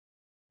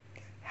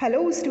Hello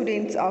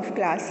students of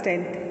class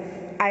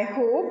 10th। I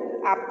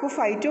hope आपको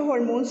phyto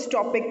hormones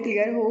topic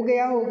clear हो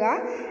गया होगा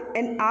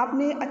एंड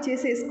आपने अच्छे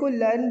से इसको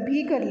लर्न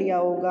भी कर लिया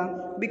होगा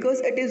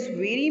because it is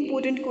very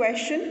important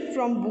question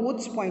from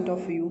बोथ्स point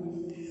of view.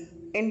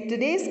 In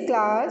today's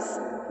class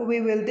we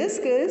will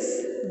discuss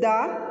the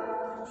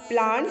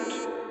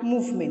plant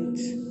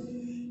movements.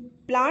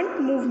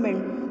 Plant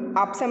movement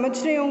आप समझ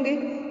रहे होंगे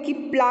कि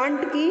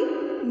प्लांट की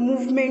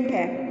मूवमेंट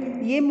है।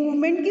 ये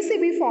मूवमेंट किसी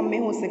भी फॉर्म में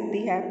हो सकती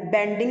है,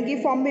 बेंडिंग की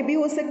फॉर्म में भी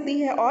हो सकती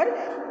है और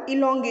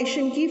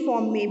इलोंगेशन की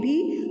फॉर्म में भी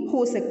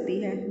हो सकती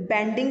है।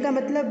 बेंडिंग का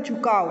मतलब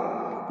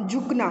झुकाव,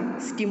 झुकना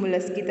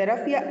स्टिमुलस की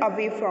तरफ या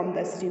अवे फ्रॉम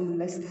द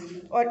स्टिमुलस,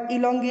 और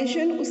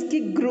इलोंगेशन उसकी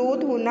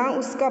ग्रोथ होना,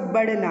 उसका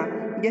बढ़ना,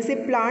 जैसे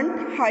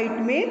प्लांट हाइट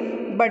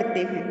में बढ़ते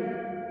हैं।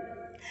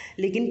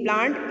 लेकिन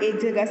प्लांट एक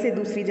जगह से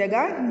दूसरी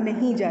जगह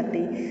नहीं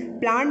जाते।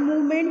 प्लांट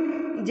मूवमेंट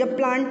जब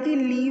प्लांट की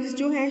लीव्स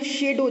जो हैं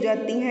शेड हो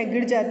जाती हैं,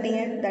 गिर जाती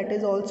हैं, that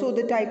is also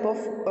the type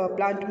of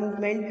plant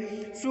movement.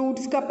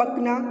 Fruits का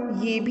पकना,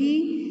 ये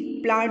भी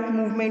प्लांट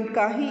मूवमेंट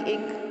का ही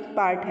एक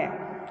पार्ट है।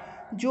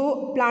 जो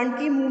प्लांट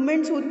की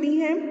मूवमेंट्स होती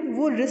हैं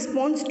वो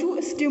रिस्पॉन्स टू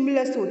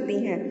स्टिमुलस होती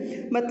हैं।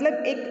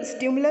 मतलब एक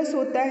स्टिमुलस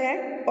होता है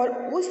और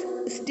उस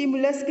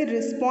स्टिमुलस के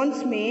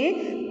रिस्पॉन्स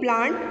में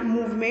प्लांट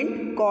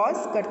मूवमेंट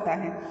कॉज करता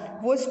है।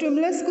 वो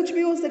स्टिमुलस कुछ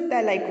भी हो सकता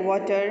है, like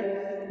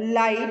water,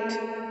 light,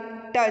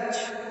 touch,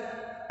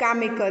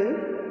 chemical,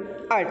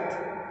 अर्थ,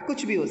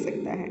 कुछ भी हो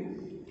सकता है।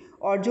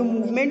 और जो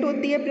मूवमेंट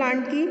होती है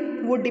प्लांट की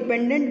वो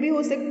डिपेंडेंट भी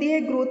हो सकती है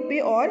ग्रोथ पे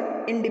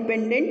और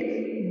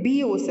इंडिपेंडेंट भी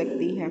हो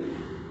सकती है।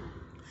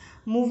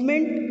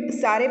 मूवमेंट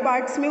सारे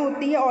पार्ट्स में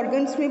होती है,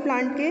 ऑर्गन्स में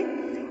प्लांट के,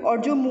 और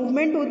जो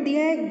मूवमेंट होती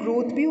है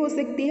ग्रोथ भी हो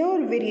सकती है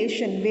और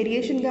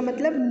वेरिएशन का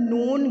मतलब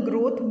non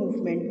growth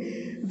movement.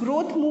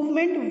 Growth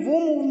movement वो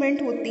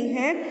मूवमेंट होती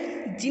हैं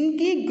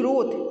जिनकी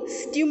ग्रोथ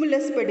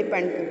स्टिमुलस पर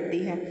डिपेंड करती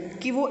है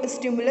कि वो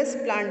स्टिमुलस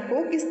प्लांट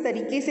को किस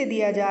तरीके से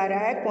दिया जा रहा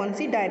है, कौन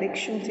सी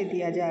डायरेक्शन से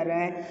दिया जा रहा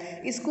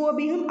है। इसको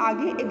अभी हम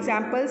आगे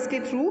एग्जाम्पल्स के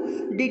थ्रू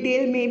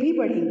डिटेल में भी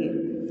पढ़ेंगे।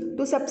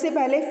 तो सबसे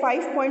पहले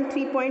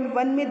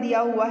 5.3.1 में दिया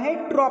हुआ है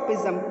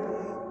ट्रॉपिज्म।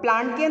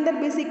 प्लांट के अंदर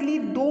बेसिकली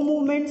दो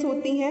मूवमेंट्स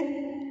होती हैं,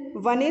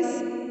 वन इज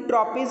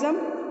ट्रॉपिज्म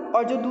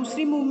और जो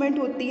दूसरी मूवमेंट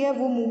होती है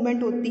वो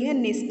मूवमेंट होती है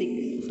नेस्टिक।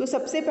 तो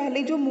सबसे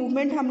पहले जो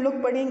मूवमेंट हम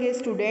लोग पढ़ेंगे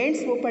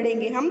स्टूडेंट्स, वो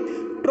पढ़ेंगे हम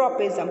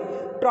ट्रॉपिज्म।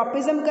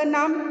 ट्रॉपिज्म का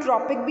नाम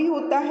ट्रॉपिक भी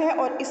होता है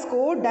और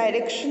इसको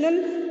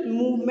डायरेक्शनल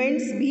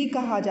मूवमेंट्स भी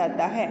कहा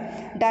जाता है।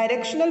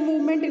 डायरेक्शनल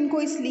मूवमेंट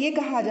इनको इसलिए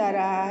कहा जा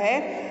रहा है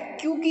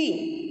क्योंकि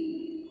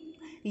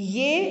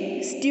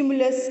ये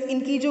स्टिमुलस,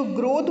 इनकी जो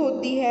ग्रोथ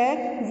होती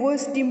है वो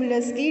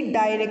स्टिमुलस की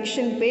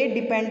डायरेक्शन पे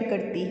डिपेंड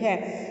करती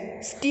है।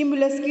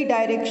 स्टिमुलस की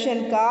डायरेक्शन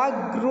का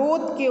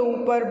ग्रोथ के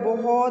ऊपर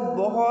बहुत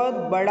बहुत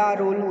बड़ा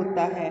रोल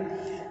होता है,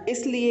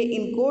 इसलिए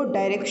इनको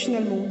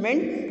डायरेक्शनल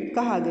मूवमेंट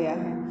कहा गया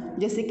है।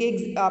 जैसे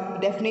कि आप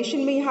डेफिनेशन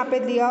में यहाँ पे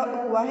दिया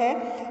हुआ है,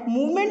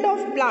 movement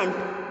of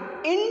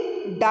plant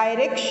in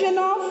direction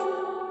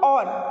of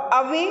और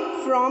away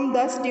from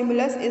the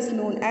stimulus is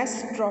known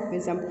as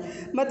tropism.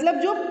 मतलब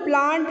जो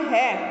प्लांट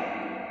है,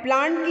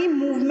 प्लांट की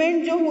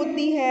मूवमेंट जो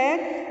होती है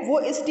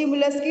वो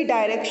स्टिमुलस की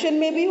डायरेक्शन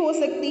में भी हो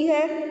सकती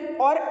है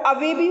और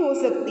अवे भी हो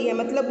सकती है,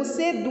 मतलब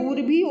उससे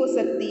दूर भी हो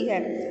सकती है,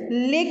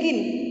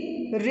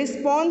 लेकिन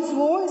रिस्पॉन्स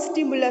वो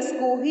स्टिमुलस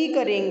को ही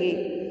करेंगे।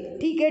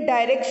 ठीक है,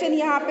 डायरेक्शन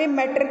यहाँ पे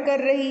मैटर कर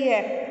रही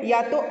है,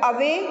 या तो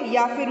अवे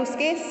या फिर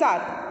उसके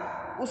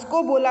साथ,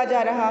 उसको बोला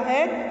जा रहा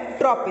है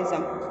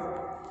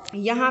ट्रॉपिज्म।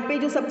 यहाँ पे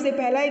जो सबसे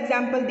पहला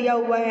एग्जाम्पल दिया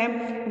हुआ है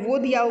वो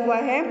दिया हुआ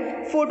है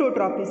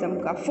फोटोट्रॉपिज्म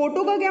का।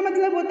 फोटो का क्या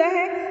मतलब होता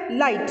है,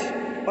 लाइट,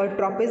 और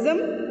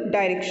ट्रॉपिज्म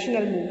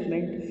डायरेक्शनल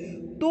मूवमेंट।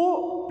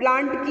 तो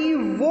प्लांट की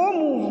वो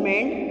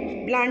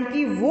मूवमेंट, प्लांट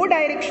की वो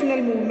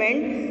डायरेक्शनल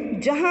मूवमेंट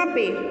जहाँ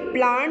पे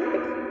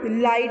प्लांट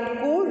लाइट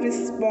को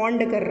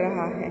रिस्पॉन्ड कर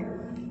रहा है,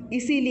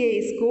 इसीलिए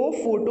इसको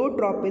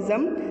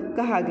फोटोट्रॉपिज्म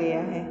कहा गया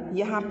है।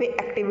 यहाँ पे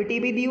एक्टिविटी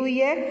भी दी हुई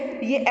है,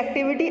 ये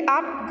एक्टिविटी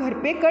आप घर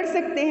पे कर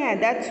सकते हैं,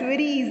 दैट्स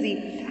वेरी इजी।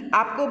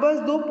 आपको बस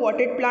दो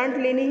पॉटेड प्लांट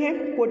लेने हैं।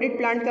 पॉटेड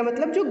प्लांट का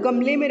मतलब जो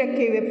गमले में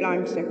रखे हुए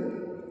प्लांट्स हैं।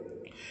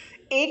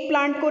 एक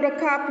प्लांट को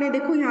रखा आपने,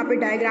 देखो यहाँ पे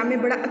डायग्राम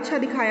में बड़ा अच्छा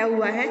दिखाया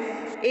हुआ है।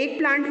 एक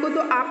प्लांट को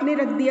तो आपने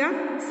रख दिया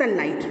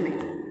सनलाइट में,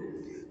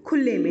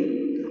 खुले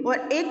में,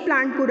 और एक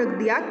प्लांट को रख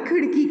दिया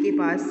खिड़की के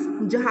पास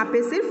जहाँ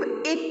पे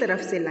सिर्फ एक तरफ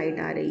से लाइट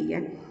आ रही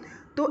है।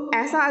 तो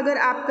ऐसा अगर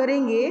आप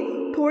करेंगे,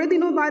 थोड़े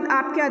दिनों बाद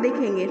आप क्या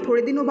देखेंगे,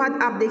 थोड़े दिनों बाद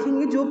आप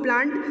देखेंगे जो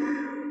प्लांट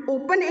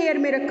ओपन एयर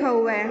में रखा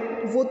हुआ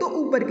है वो तो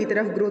ऊपर की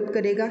तरफ ग्रोथ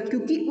करेगा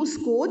क्योंकि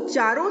उसको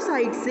चारों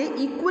साइड से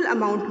इक्वल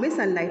अमाउंट में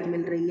सनलाइट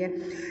मिल रही है।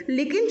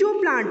 लेकिन जो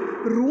प्लांट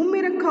रूम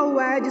में रखा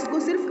हुआ है जिसको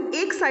सिर्फ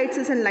एक साइड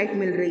से सनलाइट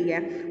मिल रही है,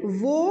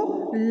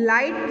 वो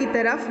लाइट की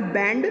तरफ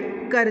बेंड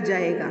कर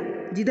जाएगा।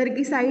 जिधर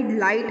की साइड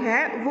लाइट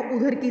है वो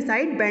उधर की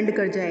साइड बेंड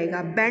कर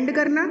जाएगा। बेंड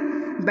करना,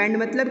 बेंड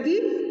मतलब कि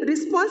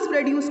रिस्पॉन्स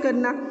प्रोड्यूस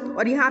करना,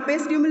 और यहाँ पे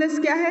स्टिमुलस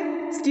क्या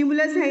है,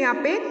 स्टिमुलस है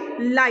यहाँ पे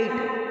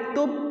लाइट।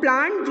 तो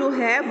प्लांट जो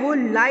है वो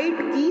लाइट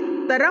की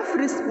तरफ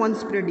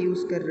रिस्पॉन्स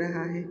प्रोड्यूस कर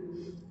रहा है।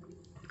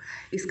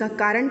 इसका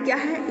कारण क्या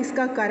है?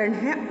 इसका कारण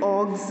है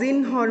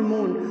ऑक्सिन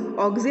हार्मोन।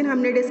 ऑक्सिन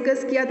हमने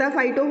डिस्कस किया था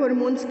फाइटो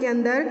हार्मोन्स के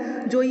अंदर।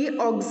 जो ये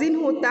ऑक्सिन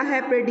होता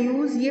है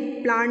प्रोड्यूस, ये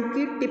प्लांट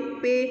की टिप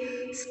पे,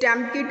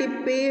 स्टेम की टिप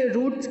पे,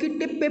 रूट्स की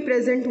टिप पे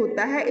प्रेजेंट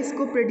होता है।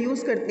 इसको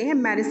प्रोड्यूस करते हैं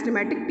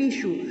मेरिस्टेमेटिक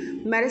टिश्यू।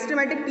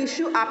 मेरिस्टेमेटिक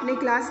टिश्यू आपने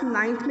क्लास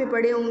 9th में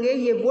पढ़े होंगे।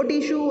 ये वो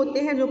टिश्यू होते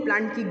हैं जो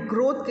प्लांट की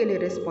ग्रोथ के लिए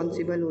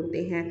रिस्पॉन्सिबल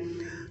होते हैं।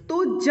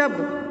 तो जब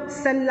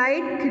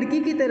सनलाइट खिड़की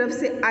की तरफ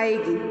से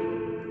आएगी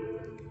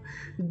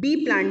बी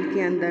प्लांट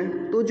के अंदर,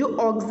 तो जो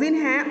ऑक्सिन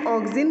है,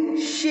 ऑक्सिन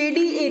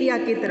शेडी एरिया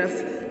की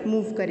तरफ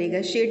मूव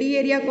करेगा। शेडी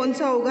एरिया कौन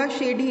सा होगा?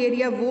 शेडी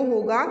एरिया वो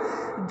होगा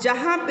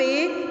जहाँ पे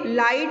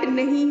लाइट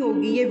नहीं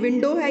होगी। ये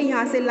विंडो है,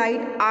 यहाँ से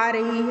लाइट आ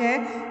रही है,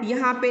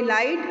 यहाँ पे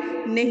लाइट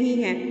नहीं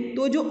है,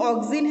 तो जो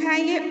ऑक्सिन है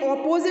ये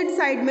ऑपोजिट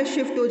साइड में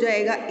शिफ्ट हो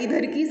जाएगा,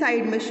 इधर की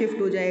साइड में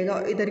शिफ्ट हो जाएगा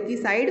और इधर की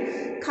साइड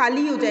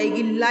खाली हो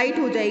जाएगी, लाइट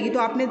हो जाएगी। तो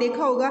आपने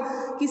देखा होगा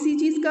किसी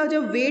चीज़ का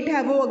जब वेट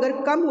है वो अगर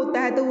कम होता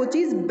है तो वो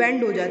चीज़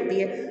बेंड हो जाती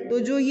है। तो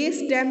जो ये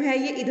स्टेम है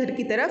ये इधर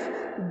की तरफ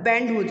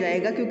बेंड हो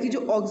जाएगा, क्योंकि जो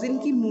ऑक्सिन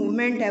की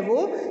मूवमेंट है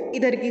वो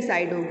इधर की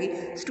साइड होगी।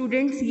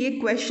 स्टूडेंट्स, ये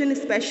क्वेश्चन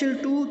स्पेशल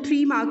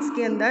 3 मार्क्स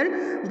के अंदर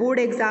बोर्ड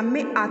एग्ज़ाम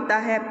में आता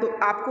है। तो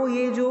आपको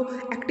ये जो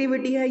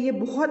एक्टिविटी है ये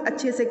बहुत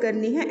अच्छे से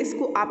करनी है।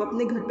 इसको आप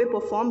अपने घर पे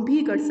परफॉर्म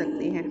भी कर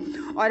सकते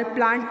हैं। और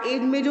प्लांट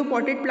एक में जो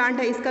पॉटेड प्लांट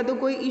है इसका तो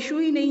कोई इशू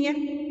ही नहीं है,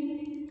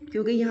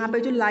 क्योंकि यहाँ पे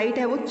जो लाइट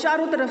है वो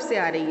चारों तरफ से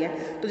आ रही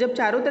है। तो जब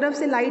चारों तरफ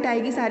से लाइट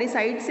आएगी, सारी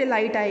साइड से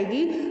लाइट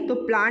आएगी, तो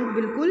प्लांट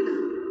बिल्कुल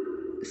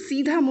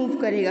सीधा मूव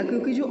करेगा,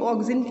 क्योंकि जो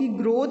ऑक्सिन की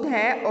ग्रोथ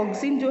है,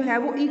 ऑक्सिन जो है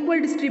वो इक्वल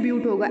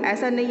डिस्ट्रीब्यूट होगा।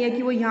 ऐसा नहीं है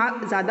कि वो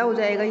यहाँ ज़्यादा हो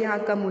जाएगा, यहाँ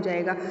कम हो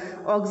जाएगा।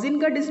 ऑक्सिन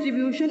का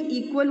डिस्ट्रीब्यूशन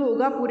इक्वल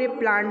होगा पूरे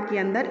प्लांट के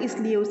अंदर,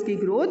 इसलिए उसकी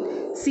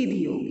ग्रोथ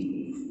सीधी होगी।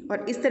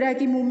 और इस तरह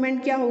की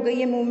मूवमेंट क्या हो गई?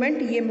 ये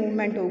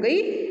मूवमेंट हो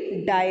गई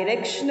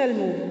डायरेक्शनल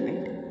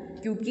मूवमेंट,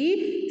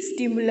 क्योंकि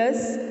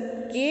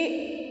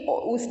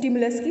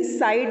स्टिमुलस की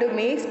साइड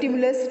में,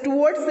 स्टिमुलस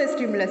टुवर्ड्स द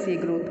स्टिमुलस ये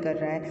ग्रोथ कर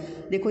रहा है।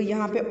 देखो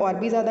यहाँ पे और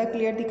भी ज़्यादा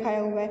क्लियर दिखाया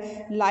हुआ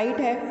है। लाइट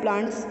है,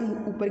 प्लांट्स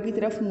ऊपर की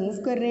तरफ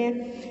मूव कर रहे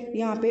हैं।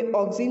 यहाँ पे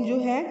ऑक्सिन जो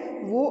है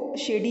वो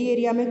शेडी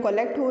एरिया में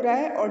कलेक्ट हो रहा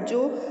है और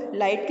जो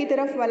लाइट की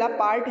तरफ वाला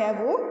पार्ट है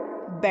वो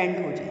बेंड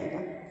हो जाएगा।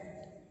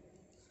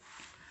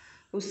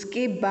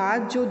 उसके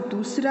बाद जो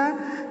दूसरा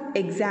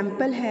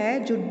एग्जाम्पल है,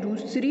 जो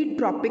दूसरी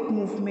ट्रॉपिक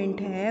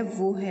मूवमेंट है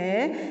वो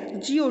है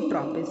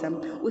जियोट्रॉपिज्म।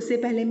 उससे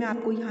पहले मैं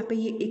आपको यहाँ पे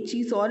ये एक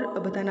चीज़ और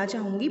बताना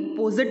चाहूँगी,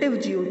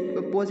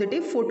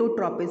 positive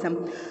phototropism.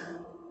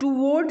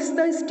 Towards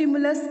the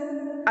stimulus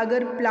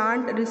अगर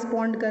प्लांट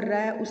रिस्पॉन्ड कर रहा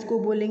है उसको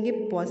बोलेंगे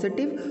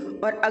पॉजिटिव,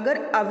 और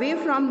अगर अवे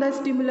फ्रॉम द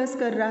स्टिमुलस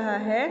कर रहा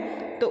है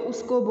तो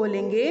उसको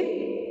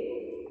बोलेंगे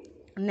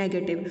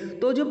नेगेटिव।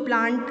 तो जो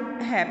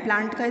प्लांट है,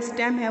 प्लांट का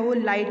स्टेम है वो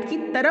लाइट की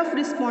तरफ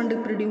रिस्पॉन्ड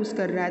प्रोड्यूस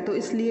कर रहा है, तो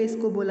इसलिए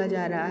इसको बोला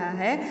जा रहा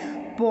है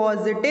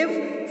पॉजिटिव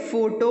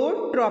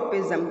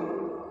फोटोट्रॉपिज्म।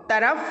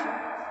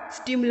 तरफ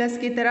स्टिमुलस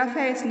की तरफ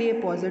है इसलिए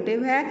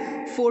पॉजिटिव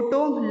है,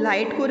 फोटो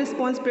लाइट को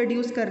रिस्पॉन्स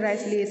प्रोड्यूस कर रहा है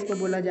इसलिए इसको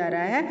बोला जा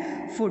रहा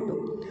है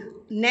फोटो।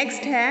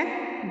 नेक्स्ट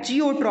है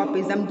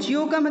जियोट्रॉपिज्म।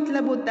 जियो का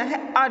मतलब होता है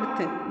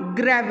अर्थ,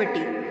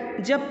 ग्रेविटी।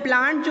 जब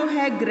प्लांट जो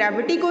है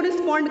ग्रेविटी को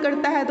रिस्पॉन्ड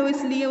करता है तो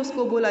इसलिए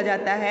उसको बोला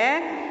जाता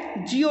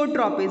है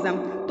जियोट्रॉपिज्म।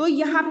 तो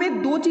यहाँ पे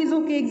 2 चीज़ों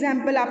के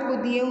एग्जाम्पल आपको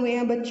दिए हुए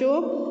हैं बच्चों।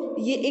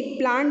 ये एक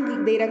प्लांट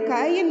दे रखा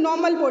है, ये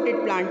नॉर्मल पॉटेड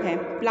प्लांट है।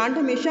 प्लांट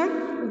हमेशा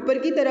ऊपर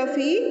की तरफ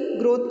ही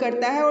ग्रोथ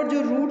करता है और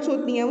जो रूट्स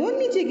होती हैं वो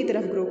नीचे की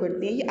तरफ ग्रो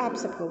करती हैं, ये आप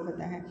सबको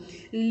पता है।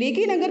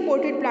 लेकिन अगर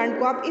पॉटेड प्लांट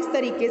को आप इस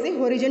तरीके से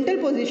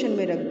हॉरिजॉन्टल पोजीशन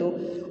में रख दो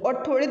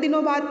और थोड़े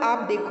दिनों बाद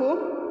आप देखो,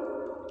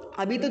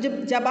 अभी तो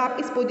जब आप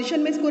इस पोजीशन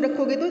में इसको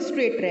रखोगे तो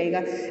स्ट्रेट रहेगा,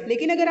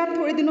 लेकिन अगर आप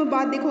थोड़े दिनों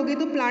बाद देखोगे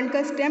तो प्लांट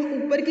का स्टेम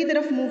ऊपर की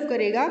तरफ मूव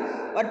करेगा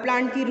और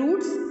प्लांट की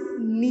रूट्स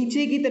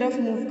नीचे की तरफ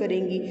मूव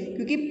करेंगी,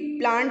 क्योंकि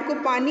प्लांट को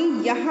पानी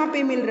यहाँ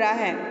पे मिल रहा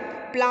है,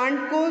 प्लांट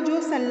को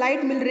जो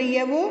सनलाइट मिल रही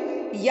है वो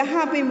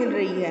यहाँ पे मिल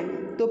रही है,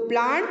 तो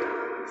प्लांट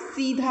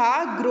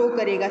सीधा ग्रो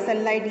करेगा।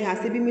 सनलाइट यहाँ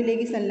से भी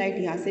मिलेगी, सनलाइट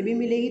यहाँ से भी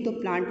मिलेगी, तो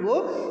प्लांट वो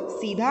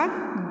सीधा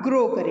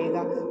ग्रो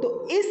करेगा। तो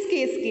इस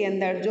केस के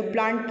अंदर जो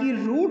प्लांट की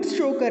रूट्स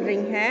शो कर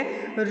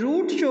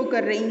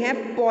रही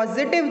हैं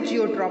पॉजिटिव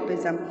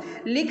जियोट्रॉपिज्म,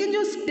 लेकिन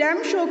जो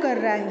स्टेम शो कर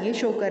रहा है ये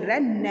शो कर रहा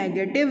है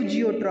नेगेटिव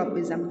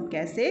जियोट्रॉपिज्म।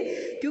 कैसे?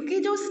 क्योंकि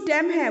जो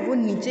स्टेम है वो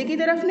नीचे की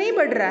तरफ नहीं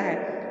बढ़ रहा है,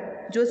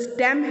 जो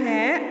स्टेम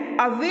है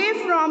away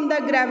from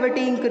the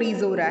gravity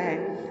increase हो रहा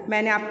है।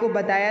 मैंने आपको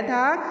बताया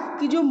था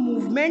कि जो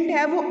मूवमेंट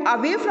है वो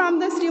अवे फ्रॉम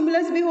द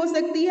स्टिमुलस भी हो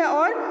सकती है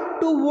और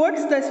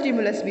टुवर्ड्स द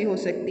स्टिमुलस भी हो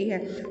सकती है।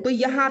 तो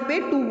यहाँ पे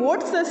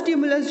टुवर्ड्स द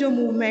स्टिमुलस जो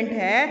मूवमेंट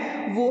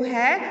है वो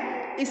है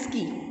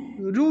इसकी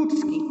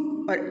रूट्स की,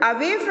 और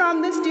अवे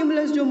फ्रॉम द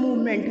स्टिमुलस जो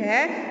मूवमेंट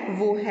है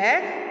वो है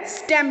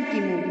स्टेम की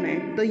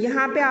मूवमेंट। तो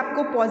यहाँ पे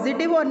आपको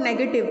पॉजिटिव और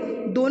नेगेटिव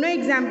दोनों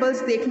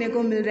एग्जाम्पल्स देखने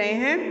को मिल रहे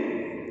हैं।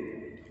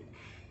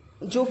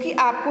 जो कि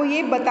आपको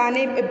ये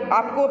बताने,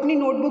 आपको अपनी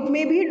नोटबुक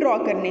में भी ड्रॉ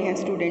करने हैं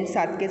स्टूडेंट्स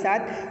साथ के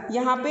साथ।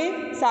 यहाँ पे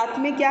साथ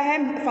में क्या है,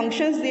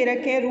 फंक्शंस दे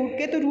रखे हैं रूट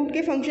के, तो रूट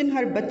के फंक्शन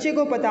हर बच्चे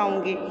को पता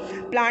होंगे।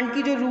 प्लांट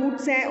की जो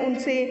रूट्स हैं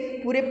उनसे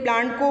पूरे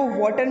प्लांट को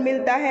वाटर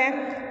मिलता है,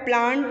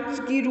 प्लांट्स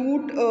की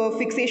रूट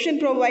फिक्सेशन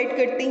प्रोवाइड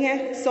करती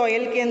हैं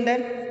सॉइल के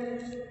अंदर।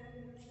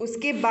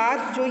 उसके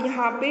बाद जो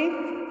यहाँ पे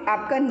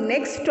आपका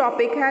नेक्स्ट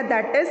टॉपिक है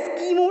दैट इज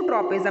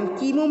कीमोट्रॉपिज्म।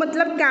 कीमो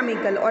मतलब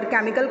केमिकल, और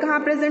केमिकल कहाँ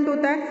प्रेजेंट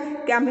होता है,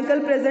 केमिकल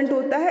प्रेजेंट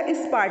होता है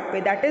इस पार्ट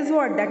पे, that is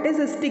what, that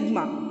is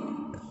stigma.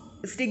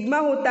 Stigma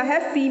होता है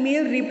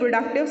फीमेल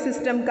रिप्रोडक्टिव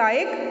सिस्टम का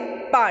एक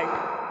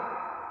पार्ट।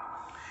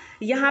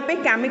 यहाँ पे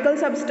केमिकल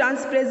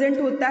सब्सटेंस प्रेजेंट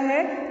होता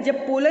है। जब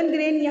पोलन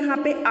ग्रेन यहाँ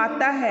पे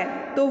आता है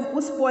तो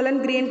उस पोलन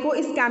ग्रेन को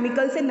इस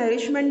केमिकल से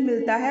नरिशमेंट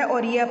मिलता है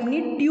और ये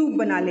अपनी ट्यूब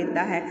बना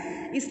लेता है।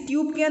 इस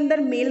ट्यूब के अंदर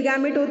मेल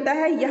गैमेट होता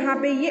है, यहाँ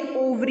पे ये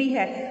ओवरी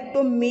है,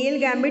 तो मेल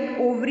गैमेट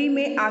ओवरी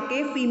में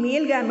आके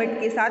फीमेल गैमेट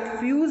के साथ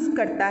फ्यूज़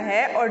करता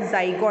है और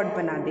जाइगोट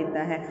बना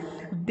देता है।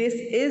 This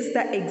is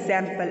the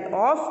example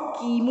of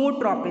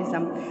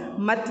chemotropism,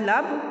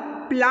 मतलब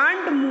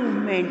plant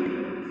movement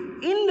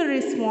in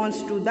response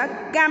to the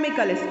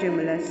chemical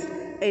stimulus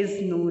is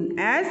known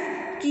as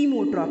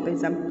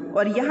chemotrophism।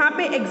 और यहाँ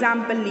पे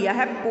एग्जाम्पल लिया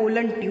है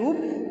पोलन ट्यूब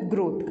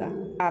ग्रोथ का,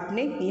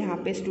 आपने यहाँ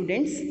पे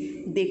स्टूडेंट्स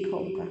देखा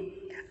होगा।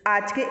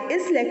 आज के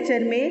इस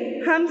लेक्चर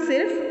में हम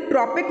सिर्फ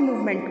ट्रॉपिक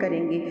मूवमेंट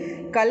करेंगे।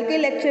 कल के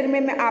लेक्चर में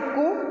मैं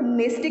आपको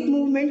नेस्टिक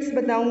मूवमेंट्स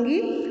बताऊंगी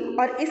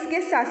और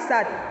इसके साथ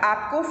साथ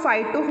आपको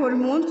फाइटो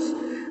हॉर्मोन्स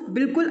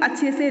बिल्कुल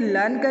अच्छे से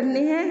लर्न करने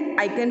हैं।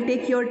 I can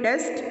take your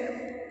test,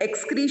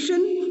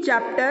 excretion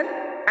chapter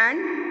and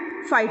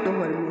phyto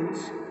hormones.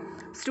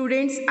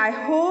 Students, I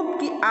hope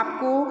कि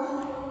आपको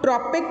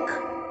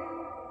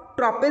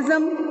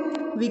tropism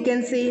we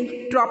can say,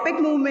 tropic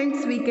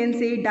movements we can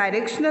say,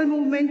 directional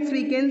movements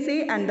we can say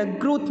and the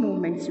growth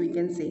movements we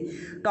can say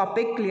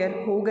topic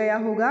clear हो गया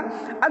होगा।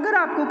 अगर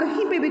आपको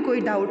कहीं पे भी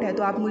कोई डाउट है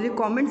तो आप मुझे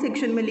कमेंट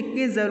सेक्शन में लिख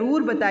के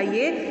ज़रूर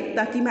बताइए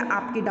ताकि मैं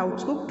आपके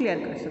डाउट्स को क्लियर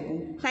कर सकूं।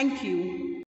 Thank you.